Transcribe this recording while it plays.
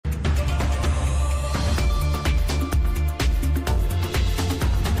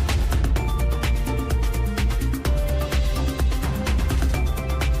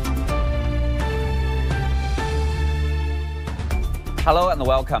Hello and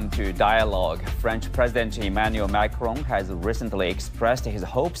welcome to Dialogue. French President Emmanuel Macron has recently expressed his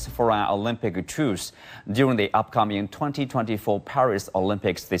hopes for an Olympic truce during the upcoming 2024 Paris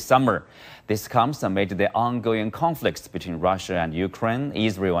Olympics this summer. This comes amid the ongoing conflicts between Russia and Ukraine,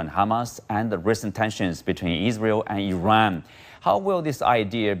 Israel and Hamas, and the recent tensions between Israel and Iran. How will this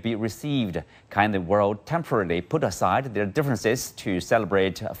idea be received? Can the world temporarily put aside their differences to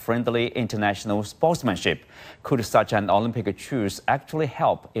celebrate friendly international sportsmanship? Could such an Olympic truce actually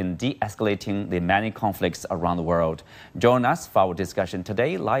help in de-escalating the many conflicts around the world? Join us for our discussion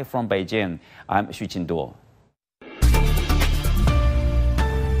today, live from Beijing. I'm Xu Qinduo.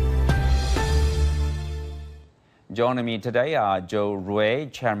 Joining me today are Joel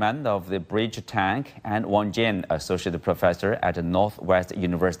Ruet, chairman of the Bridge Tank, and Wang Jin, associate professor at the Northwest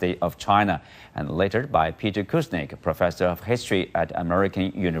University of China, and later by Peter Kuznick, professor of history at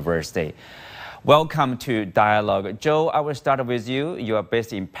American University. Welcome to Dialogue. Joe, I will start with you. You are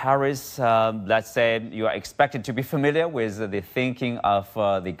based in Paris. Let's say you are expected to be familiar with the thinking of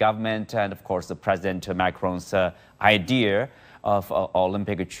the government and, of course, the President Macron's idea of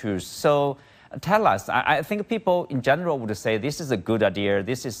Olympic truce. So tell us, I think people in general would say this is a good idea.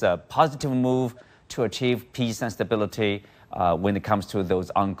 This is a positive move to achieve peace and stability when it comes to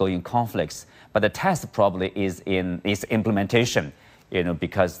those ongoing conflicts. But the test probably is in its implementation.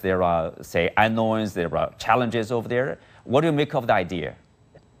 Because there are, say, unknowns, there are challenges over there. What do you make of the idea?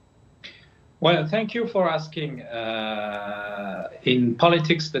 Well, thank you for asking. In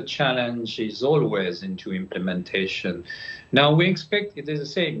politics, the challenge is always into implementation. Now, we expect, it is the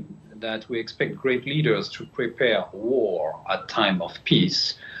same, that we expect great leaders to prepare war at time of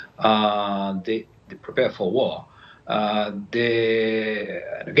peace. They prepare for war. They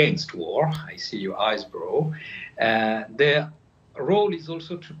against war. I see your eyes, bro. Their role is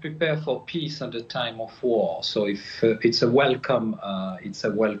also to prepare for peace at the time of war. So if it's a welcome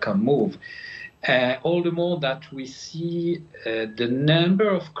move. All the more that we see the number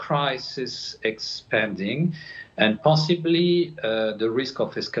of crises expanding and possibly the risk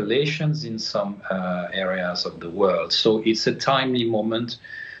of escalations in some areas of the world. So it's a timely moment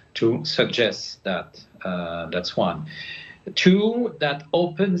to suggest that. That's one. Two, that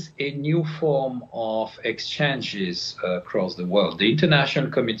opens a new form of exchanges across the world. The International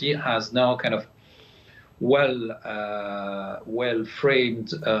Committee has now kind of well-framed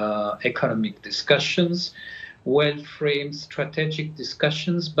economic discussions, well-framed strategic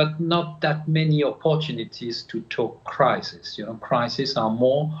discussions, but not that many opportunities to talk crisis. Crises are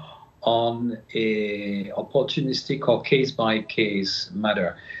more on a opportunistic or case-by-case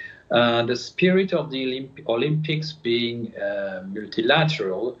matter. The spirit of the Olympics being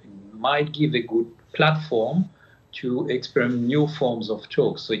multilateral might give a good platform to experiment new forms of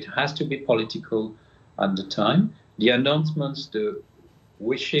talk. So it has to be political at the time. The announcements, the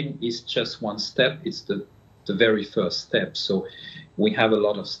wishing is just one step. It's the very first step. So we have a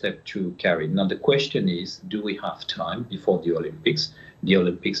lot of steps to carry. Now the question is, do we have time before the Olympics? The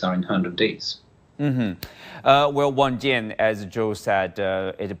Olympics are in 100 days. Well, Wang Jin, as Joe said,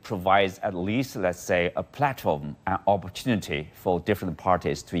 it provides at least, let's say, a platform, an opportunity for different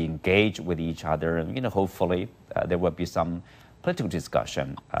parties to engage with each other. And, hopefully there will be some political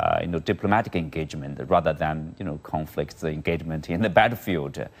discussion, diplomatic engagement rather than, conflicts, engagement in the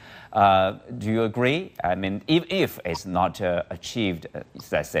battlefield. Do you agree? I mean, if it's not achieved,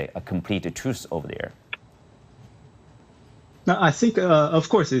 let's say, a complete truce over there. No, I think, of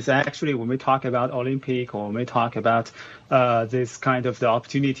course, it's actually when we talk about Olympic or when we talk about this kind of the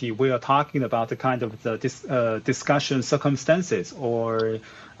opportunity, we are talking about the kind of the discussion circumstances, or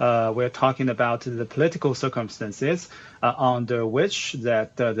we're talking about the political circumstances under which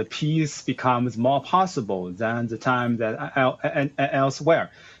that the peace becomes more possible than the time that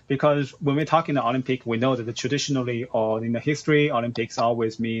elsewhere. Because when we're talking the Olympic, we know that traditionally or in the history, Olympics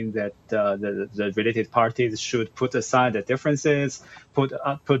always mean that the related parties should put aside the differences,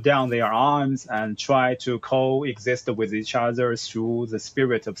 put down their arms, and try to coexist with each other through the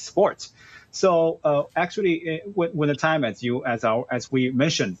spirit of sport. So actually, when the time as we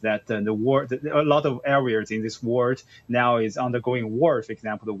mentioned that the war, a lot of areas in this world now is undergoing war. For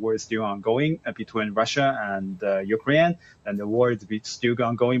example, the war is still ongoing between Russia and Ukraine, and the war is still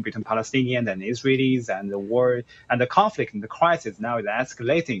ongoing between Palestinians and Israelis, and the war and the conflict and the crisis now is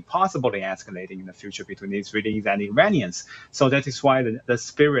escalating, possibly escalating in the future between Israelis and Iranians. So that is why the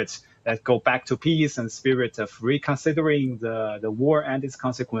spirit that go back to peace and spirit of reconsidering the war and its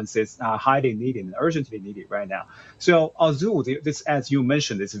consequences are highly needed and urgently needed right now. So although this, as you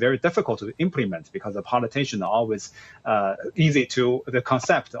mentioned, it's very difficult to implement because the politicians are always the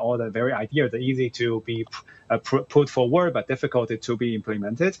concept or the very idea are easy to be put forward, but difficult to be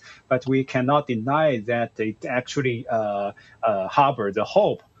implemented. But we cannot deny that it actually harbor the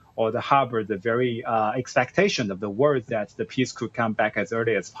hope or harbor the very expectation of the world that the peace could come back as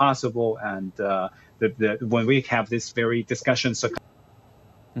early as possible. And when we have this very discussion,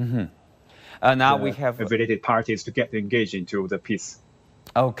 now we have related parties to get engaged into the peace.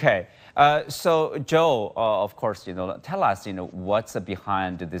 Okay. So, Joe, of course, tell us, what's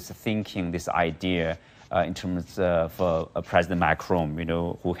behind this thinking, this idea in terms of President Macron,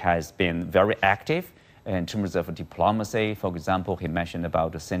 who has been very active in terms of diplomacy. For example, he mentioned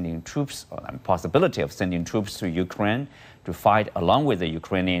about sending troops, or the possibility of sending troops to Ukraine to fight along with the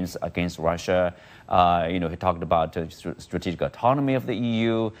Ukrainians against Russia. He talked about strategic autonomy of the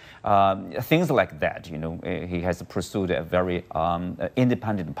EU, things like that. He has pursued a very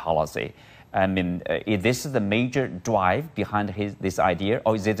independent policy. I mean, is this the major drive behind this idea,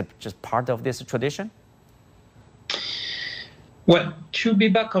 or is it just part of this tradition? Well, to be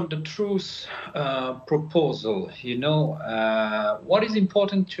back on the truce proposal, what is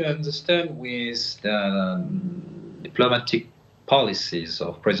important to understand with the diplomatic policies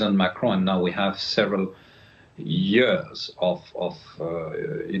of President Macron, and now we have several years of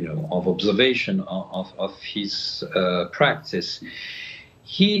observation of his practice.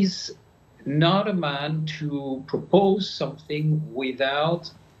 He's not a man to propose something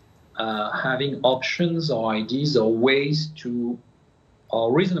without having options or ideas or ways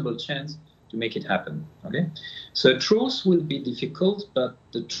or reasonable chance to make it happen. Okay, so truce will be difficult, but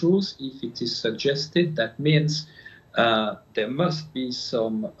the truce, if it is suggested, that means there must be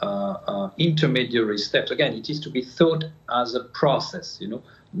some intermediary steps. Again, it is to be thought as a process.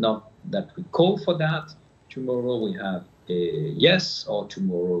 Not that we call for that. Tomorrow we have a yes, or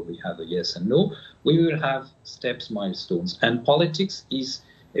tomorrow we have a yes and no. We will have steps, milestones, and politics is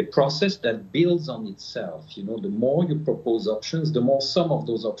a process that builds on itself. The more you propose options, the more some of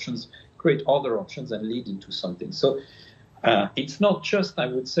those options create other options and lead into something. So it's not just, I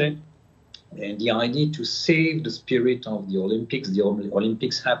would say, the idea to save the spirit of the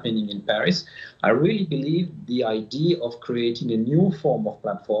Olympics happening in Paris. I really believe the idea of creating a new form of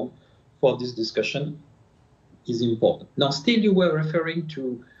platform for this discussion is important. Now, still, you were referring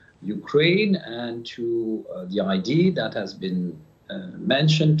to Ukraine and to the idea that has been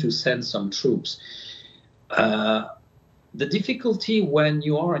mentioned to send some troops. The difficulty when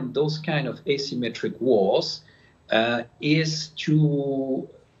you are in those kind of asymmetric wars is to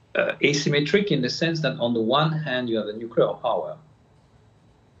asymmetric in the sense that on the one hand you have a nuclear power,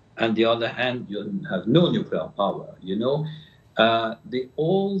 and the other hand you have no nuclear power. The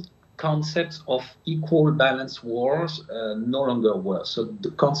old concepts of equal balance wars no longer work. So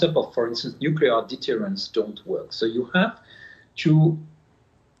the concept of, for instance, nuclear deterrence don't work. So you have to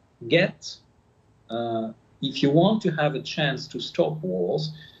get, if you want to have a chance to stop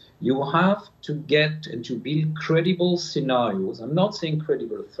wars, you have to get and to build credible scenarios. I'm not saying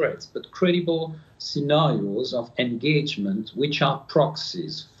credible threats, but credible scenarios of engagement, which are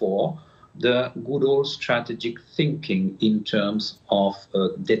proxies for the good old strategic thinking in terms of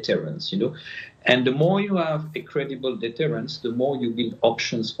deterrence. And the more you have a credible deterrence, the more you build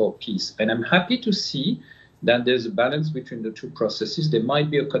options for peace. And I'm happy to see that there's a balance between the two processes. There might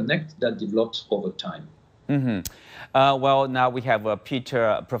be a connect that develops over time. Mm-hmm. Well, now we have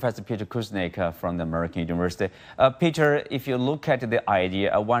Professor Peter Kuznick from the American University. Peter, if you look at the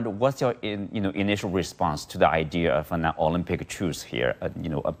idea, I wonder what's your initial response to the idea of an Olympic truce here?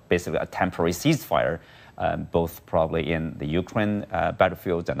 Basically a temporary ceasefire, both probably in the Ukraine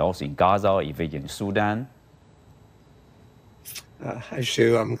battlefields and also in Gaza, even in Sudan. Hi,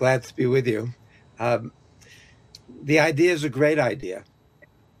 Shu. I'm glad to be with you. The idea is a great idea.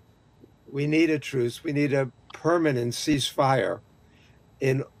 We need a truce. We need a permanent ceasefire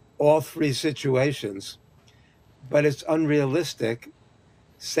in all three situations. But it's unrealistic,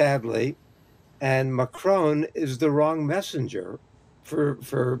 sadly, and Macron is the wrong messenger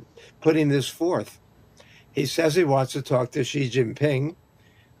for putting this forth. He says he wants to talk to Xi Jinping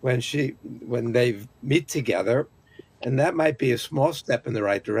when they meet together, and that might be a small step in the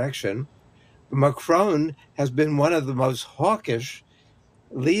right direction. Macron has been one of the most hawkish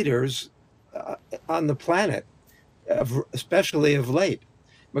leaders on the planet, especially of late.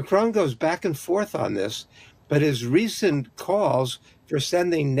 Macron goes back and forth on this, but his recent calls for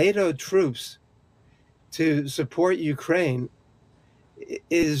sending NATO troops to support Ukraine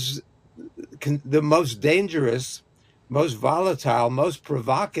is the most dangerous, most volatile, most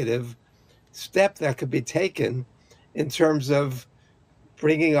provocative step that could be taken in terms of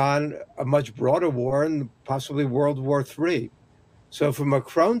bringing on a much broader war and possibly World War III. So for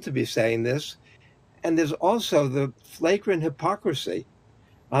Macron to be saying this, and there's also the flagrant hypocrisy.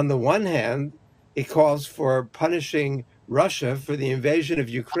 On the one hand, he calls for punishing Russia for the invasion of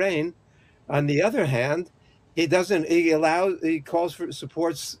Ukraine. On the other hand, he supports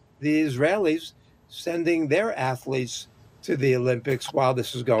the Israelis sending their athletes to the Olympics while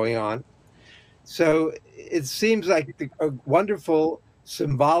this is going on. So it seems like a wonderful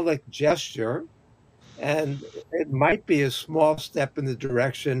symbolic gesture, and it might be a small step in the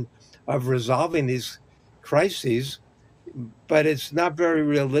direction of resolving these crises, but it's not very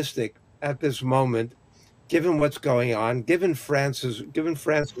realistic at this moment, given what's going on, given France's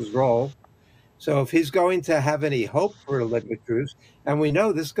role. So if he's going to have any hope for a Olympic truce, and we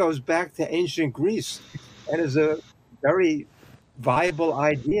know this goes back to ancient Greece and is a very viable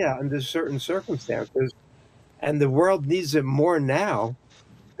idea under certain circumstances, and the world needs it more now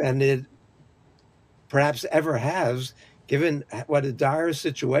than it perhaps ever has, given what a dire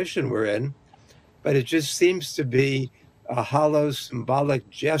situation we're in. But it just seems to be a hollow symbolic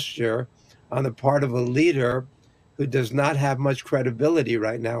gesture on the part of a leader who does not have much credibility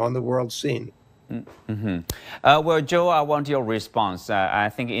right now on the world scene. Mm-hmm. Well, Joe, I want your response. I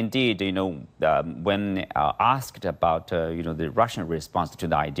think indeed, when asked about, the Russian response to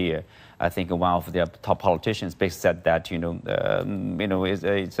the idea, I think one of the top politicians basically said that,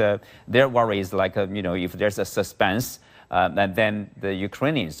 their worry is like, if there's a suspense, and then the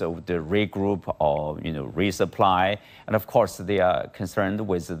Ukrainians would regroup or, resupply. And of course, they are concerned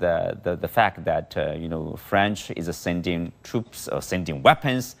with the fact that, French is sending troops or sending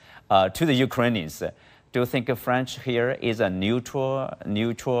weapons to the Ukrainians. Do you think French here is a neutral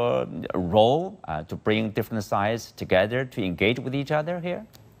role to bring different sides together to engage with each other here?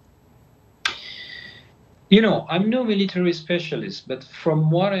 I'm no military specialist, but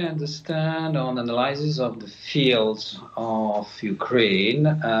from what I understand on analysis of the fields of Ukraine,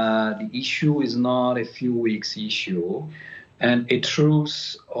 the issue is not a few weeks issue, and a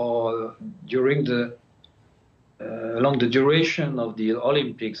truce along the duration of the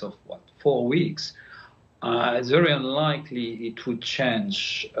Olympics of 4 weeks, it's very unlikely it would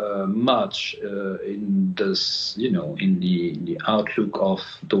change much in this, in the outlook of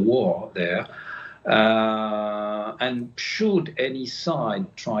the war there. And should any side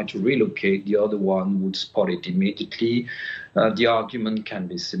try to relocate, the other one would spot it immediately. The argument can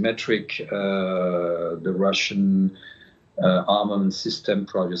be symmetric. The Russian armament system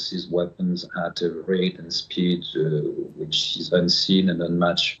produces weapons at a rate and speed which is unseen and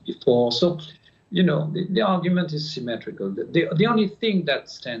unmatched before. So, the argument is symmetrical. The only thing that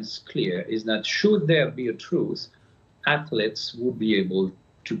stands clear is that should there be a truce, athletes would be able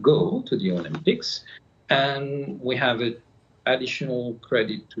to go to the Olympics, and we have an additional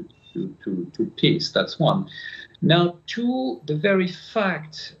credit to peace. That's one. Now, to the very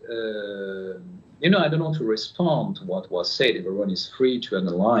fact, I don't want to respond to what was said. Everyone is free to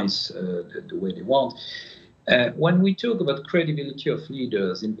analyze the way they want. When we talk about credibility of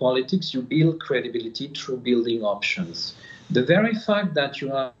leaders in politics, you build credibility through building options. The very fact that you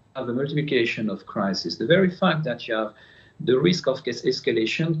have a multiplication of crises, the very fact that you have the risk of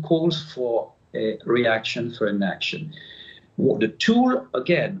escalation calls for a reaction for an action. The tool,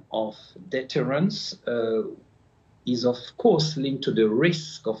 again, of deterrence is, of course, linked to the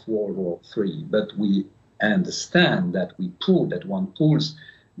risk of World War III, but we understand that one pulls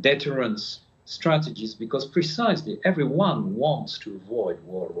deterrence strategies because precisely everyone wants to avoid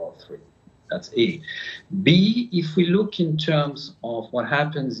World War III. That's A. B, if we look in terms of what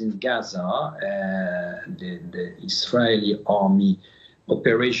happens in Gaza, the Israeli army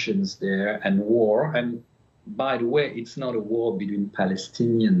operations there and war, and by the way, it's not a war between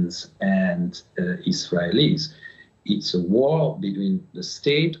Palestinians and Israelis. It's a war between the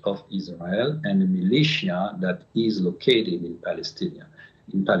state of Israel and a militia that is located in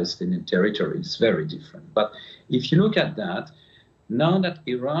Palestinian territory. It's very different. But if you look at that, now that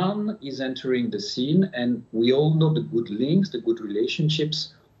Iran is entering the scene, and we all know the good links, the good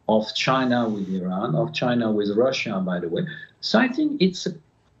relationships of China with Iran, of China with Russia, by the way. So I think it's a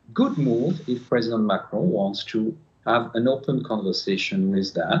good move if President Macron wants to have an open conversation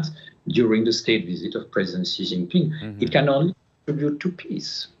with that during the state visit of President Xi Jinping. Mm-hmm. It can only contribute to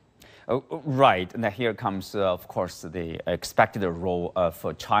peace. Oh, right. And here comes, of course, the expected role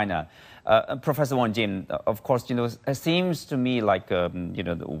for China. Professor Wang Jin, of course, it seems to me like, the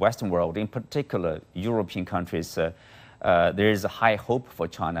Western world, in particular European countries, there is a high hope for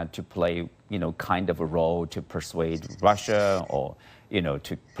China to play, kind of a role to persuade Russia or,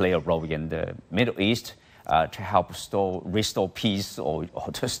 to play a role in the Middle East to help restore peace or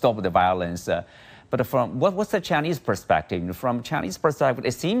to stop the violence. But from what's the Chinese perspective? From Chinese perspective,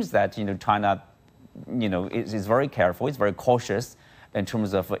 it seems that, China, is very careful, it's very cautious in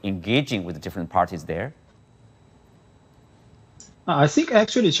terms of engaging with the different parties there. I think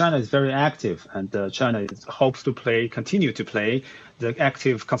actually China is very active, and China hopes to continue to play the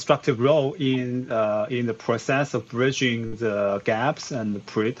active, constructive role in the process of bridging the gaps and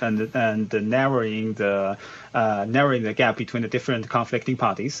narrowing the gap between the different conflicting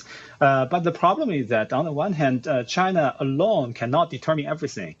parties. But the problem is that on the one hand, China alone cannot determine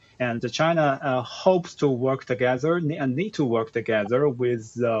everything, and China hopes to work together and need to work together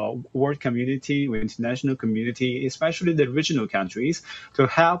with the world community, with international community, especially the regional countries, to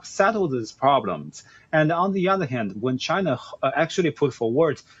help settle these problems. And on the other hand, when China actually put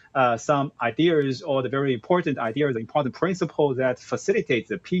forward some ideas or the very important ideas, the important principle that facilitates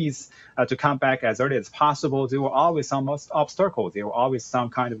the peace to come back as early as possible, there were always some obstacles. There were always some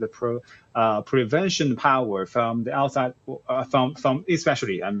kind of the prevention power from the outside, from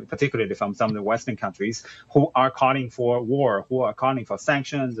especially and particularly from some of the Western countries who are calling for war, who are calling for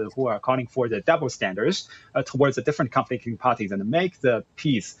sanctions, who are calling for the double standards towards the different conflicting parties, and make the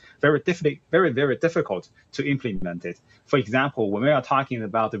peace very difficult to implement it. For example, when we are talking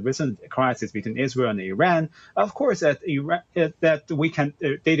about the recent crisis between Israel and Iran, of course that we can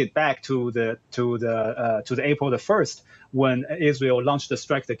date it back to the April the 1st, when Israel launched the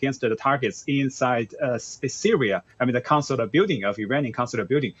strikes against the targets inside Syria. I mean, the consular building of Iranian consular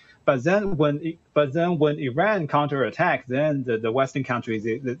building. But then when Iran counterattacked, then the Western countries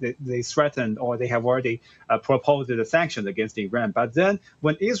they threatened, or they have already proposed the sanctions against Iran. But then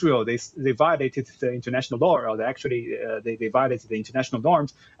when Israel they violated the international law, or they violated the international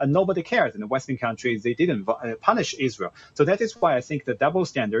norms, and nobody cares. In the Western countries, they didn't punish Israel. So that is why I think the double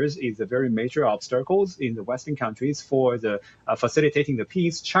standards is a very major obstacles in the Western countries for the facilitating the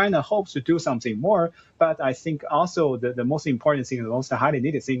peace. China hopes to do something more, but I think also the most important thing, the most highly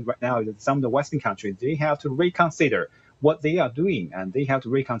needed thing right now is that some of the Western countries, they have to reconsider what they are doing, and they have to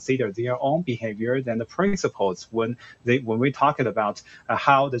reconsider their own behavior and the principles when we're talking about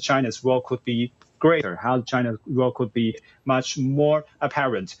how the China's role could be greater, how China's role could be much more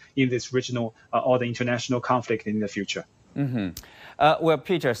apparent in this regional or the international conflict in the future. Mm-hmm. Well,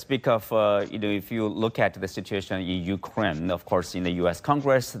 Peter, speak of, if you look at the situation in Ukraine, of course, in the U.S.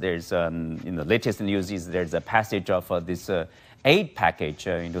 Congress, there's, in the latest news is there's a passage of this aid package,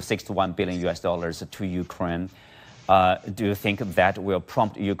 $61 billion US to Ukraine. Do you think that will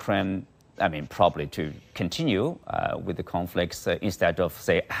prompt Ukraine, probably to continue with the conflicts instead of,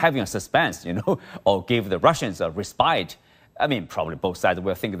 say, having a suspense, or give the Russians a respite? Probably both sides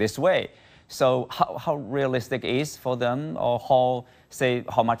will think this way. So how realistic is for them, or how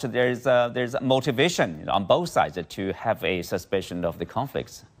much there's motivation on both sides to have a suspension of the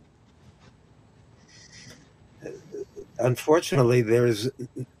conflicts? Unfortunately,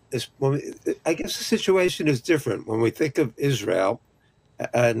 I guess the situation is different when we think of Israel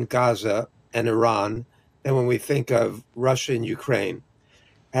and Gaza and Iran than when we think of Russia and Ukraine.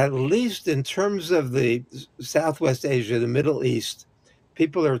 At least in terms of the Southwest Asia, the Middle East,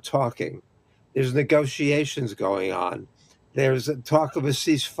 people are talking. There's negotiations going on. There's a talk of a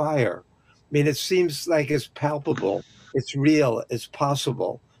ceasefire. It seems like it's palpable, it's real, it's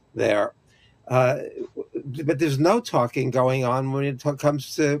possible there. But there's no talking going on when it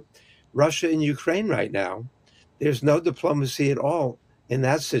comes to Russia and Ukraine right now. There's no diplomacy at all in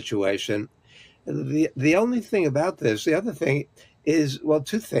that situation. The only thing about this, the other thing is, well,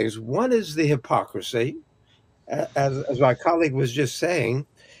 two things. One is the hypocrisy, as my colleague was just saying.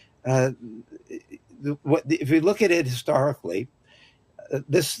 If you look at it historically,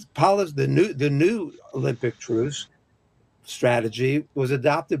 this policy, the new Olympic truce strategy, was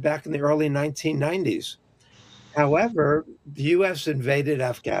adopted back in the early 1990s. However, the U.S. invaded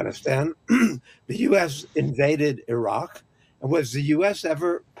Afghanistan, the U.S. invaded Iraq, and was the U.S.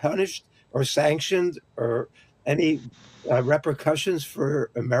 ever punished or sanctioned or any repercussions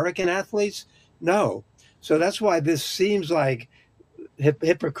for American athletes? No. So that's why this seems like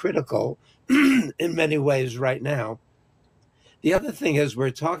hypocritical in many ways right now. The other thing is,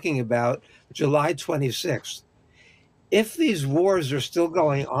 we're talking about July 26th. If these wars are still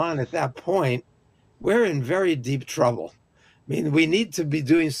going on at that point, we're in very deep trouble. We need to be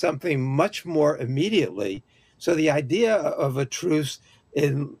doing something much more immediately. So the idea of a truce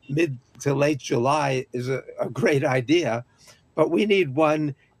in mid to late July is a great idea, but we need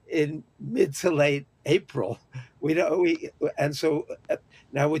one in mid to late April We don't. And so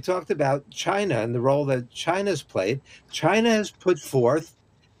now we talked about China and the role that China's played. China has put forth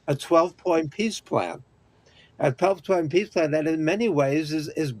a 12-point peace plan, a 12-point peace plan that in many ways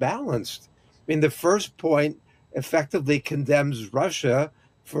is balanced. I mean, the first point effectively condemns Russia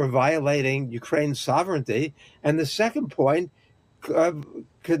for violating Ukraine's sovereignty, and the second point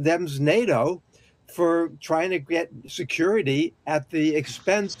condemns NATO for trying to get security at the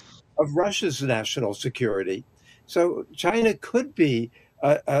expense of Russia's national security. So China could be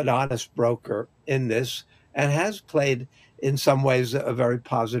an honest broker in this and has played, in some ways, a very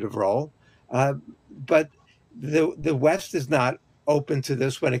positive role. But the West is not open to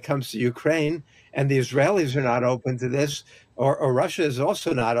this when it comes to Ukraine, and the Israelis are not open to this, or Russia is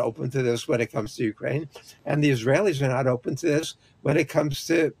also not open to this when it comes to Ukraine, and the Israelis are not open to this when it comes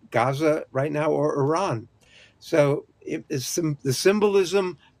to Gaza right now or Iran. So the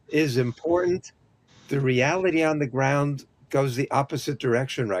symbolism is important. The reality on the ground goes the opposite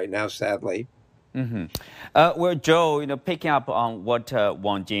direction right now, sadly. Mm-hmm. Well, Joe, picking up on what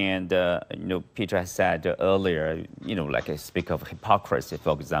Wang Jin and Peter has said earlier, like I speak of hypocrisy,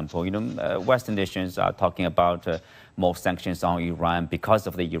 for example. Western nations are talking about more sanctions on Iran because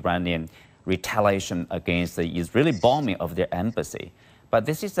of the Iranian retaliation against the Israeli bombing of their embassy. But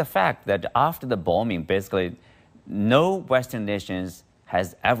this is a fact that after the bombing, basically, no Western nations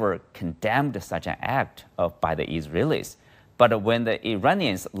has ever condemned such an act by the Israelis. But when the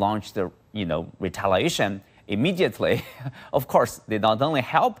Iranians launched the retaliation, immediately, of course, they not only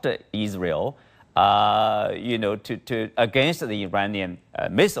helped Israel, to against the Iranian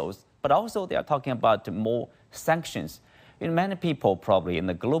missiles, but also they are talking about more sanctions. Many people probably in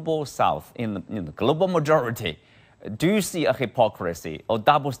the global South, in the global majority, do see a hypocrisy or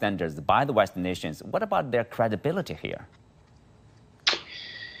double standards by the Western nations. What about their credibility here?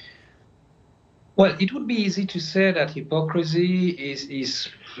 Well, it would be easy to say that hypocrisy is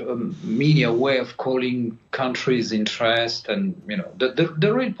media way of calling countries' interest, and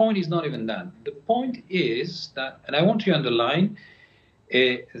the real point is not even that. The point is that, and I want to underline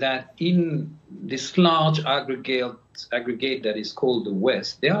that in this large aggregate that is called the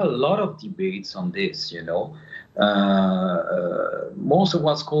West, there are a lot of debates on this. Most of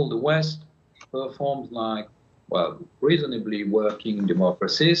what's called the West performs like, well, reasonably working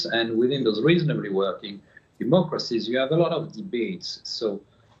democracies, and within those reasonably working democracies, you have a lot of debates. So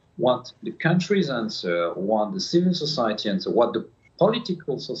what the countries answer, what the civil society answer, what the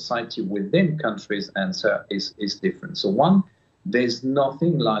political society within countries answer is different. So one, there's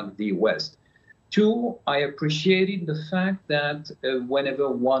nothing like the West. Two, I appreciated the fact that whenever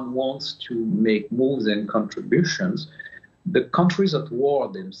one wants to make moves and contributions, the countries at war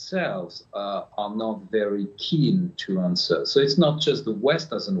themselves are not very keen to answer. So it's not just the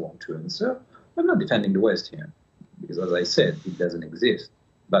West doesn't want to answer. I'm not defending the West here, because as I said, it doesn't exist.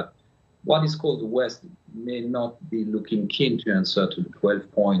 But what is called the West may not be looking keen to answer to the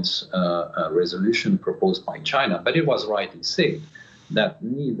 12 points resolution proposed by China. But it was rightly said that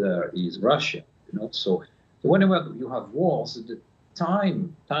neither is Russia. So whenever you have wars, the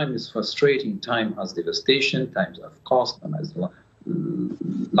time is frustrating. Time has devastation. Time has cost. Time has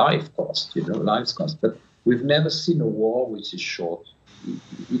life cost. Lives cost. But we've never seen a war which is short.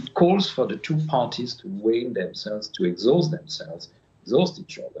 It calls for the two parties to wane themselves, to exhaust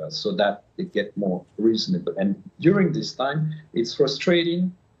each other, so that they get more reasonable. And during this time, it's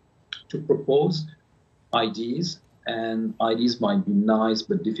frustrating to propose ideas, and ideas might be nice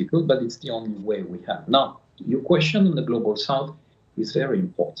but difficult, but it's the only way we have. Now, your question on the Global South is very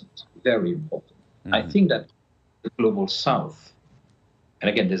important, very important. Mm-hmm. I think that the Global South, and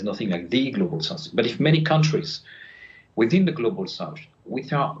again, there's nothing like the Global South, but if many countries within the Global South,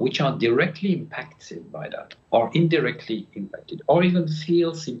 which are directly impacted by that, or indirectly impacted, or even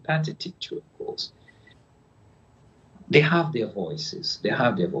feel sympathetic to a cause, they have their voices.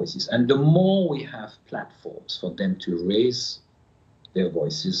 And the more we have platforms for them to raise their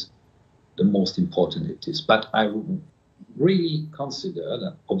voices, the most important it is. But I really consider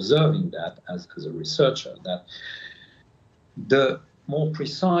that, observing that as a researcher, that the more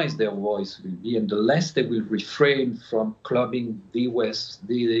precise their voice will be, and the less they will refrain from clubbing the West,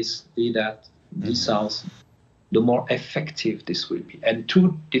 the this, the that, the South, the more effective this will be. And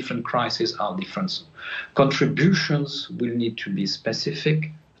two different crises are different. Contributions will need to be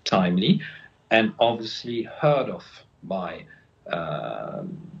specific, timely, and obviously heard of by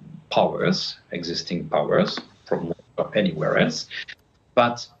existing powers from anywhere else.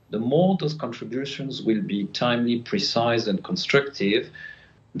 But the more those contributions will be timely, precise, and constructive,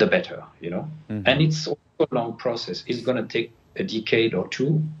 the better, Mm-hmm. And it's also a long process. It's going to take a decade or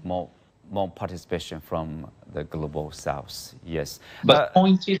two. more participation from the global south. Yes. But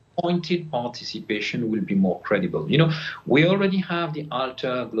pointed participation will be more credible. You know, we already have the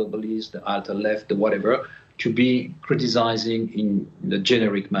alter globalist, the alter left, the whatever, to be criticizing in the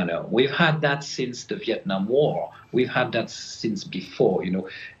generic manner. We've had that since the Vietnam War. We've had that since before, you know,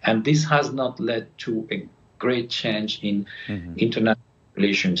 and this has not led to a great change in international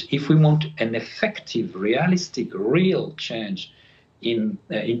relations. If we want an effective, realistic, real change in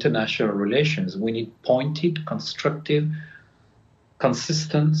international relations, we need pointed, constructive,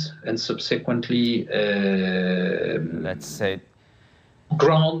 consistent, and subsequently, let's say,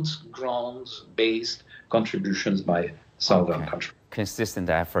 ground-based contributions by southern countries. Consistent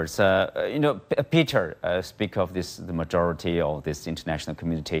efforts. You know, Peter, speak of this, the majority of this international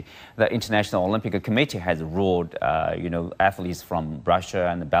community. The International Olympic Committee has ruled, you know, athletes from Russia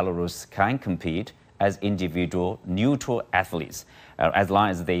and Belarus can compete as individual neutral athletes, as long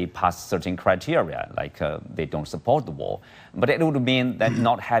as they pass certain criteria, like they don't support the war. But it would mean that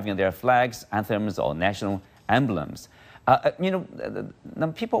not having their flags, anthems, or national emblems. You know,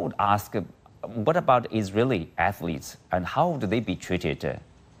 people would ask, what about Israeli athletes and how do they be treated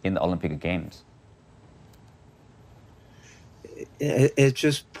in the Olympic Games? It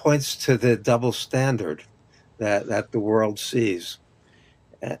just points to the double standard that the world sees.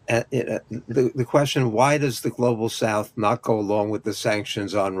 The question, why does the global south not go along with the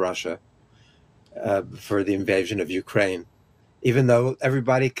sanctions on Russia for the invasion of Ukraine? Even though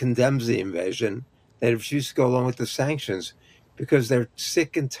everybody condemns the invasion, they refuse to go along with the sanctions because they're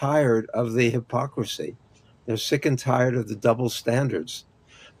sick and tired of the hypocrisy. They're sick and tired of the double standards.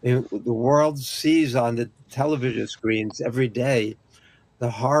 I mean, the world sees on the television screens every day the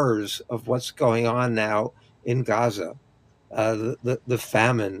horrors of what's going on now in Gaza. The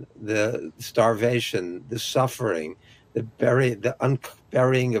famine, the starvation, the suffering, the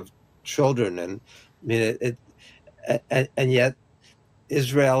burying of children, and I mean, and yet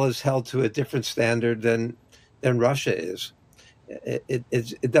Israel is held to a different standard than Russia is.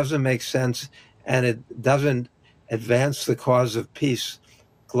 It doesn't make sense, and it doesn't advance the cause of peace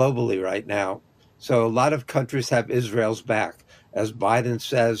globally right now. So a lot of countries have Israel's back. As Biden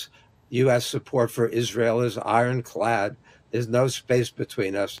says, U.S. support for Israel is ironclad. There's no space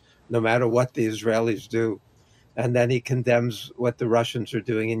between us, no matter what the Israelis do. And then he condemns what the Russians are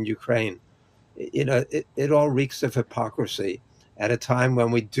doing in Ukraine. You know, it all reeks of hypocrisy at a time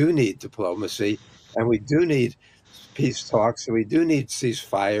when we do need diplomacy, and we do need peace talks, and we do need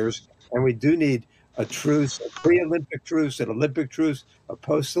ceasefires, and we do need a truce, a pre-Olympic truce, an Olympic truce, a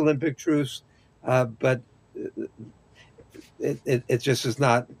post-Olympic truce. But it just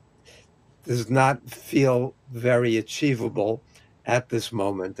does not feel very achievable at this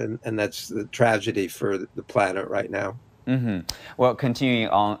moment, and that's the tragedy for the planet right now. Well, continuing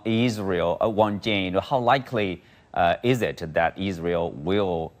on Israel, Wang Jin, how likely is it that Israel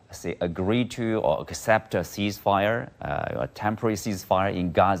will, say, agree to or accept a ceasefire, a temporary ceasefire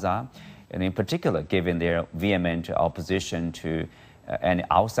in Gaza, and in particular, given their vehement opposition to any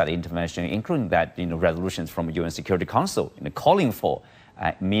outside intervention, including that, you know, resolutions from the UN Security Council, you know, calling for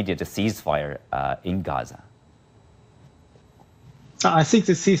immediate ceasefire in Gaza? I think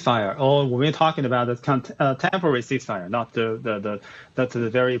the ceasefire, or when we're talking about the temporary ceasefire, not the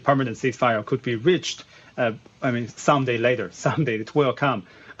very permanent ceasefire, could be reached. I mean, someday later, someday it will come.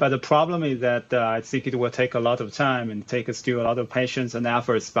 But the problem is that I think it will take a lot of time and take still a lot of patience and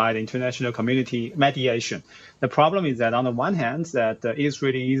efforts by the international community mediation. The problem is that on the one hand, that the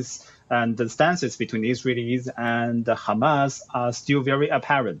Israelis and the stances between Israelis and Hamas are still very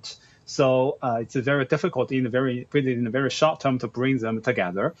apparent. So it's very difficult in a very short term to bring them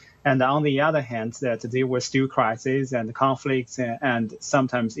together. And on the other hand, that there were still crises and conflicts and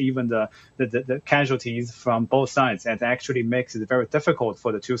sometimes even the casualties from both sides, and actually makes it very difficult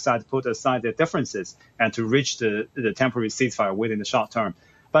for the two sides to put aside their differences and to reach the temporary ceasefire within the short term.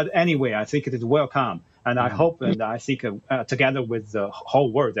 But anyway, I think it will come. And I hope and I think together with the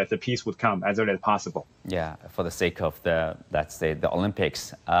whole world that the peace would come as early as possible. Yeah, for the sake of the, let's say, the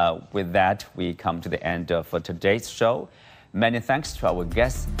Olympics. With that, we come to the end of today's show. Many thanks to our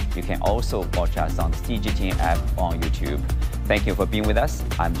guests. You can also watch us on the CGTN app on YouTube. Thank you for being with us.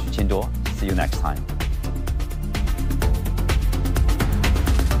 I'm Xu Qinduo. See you next time.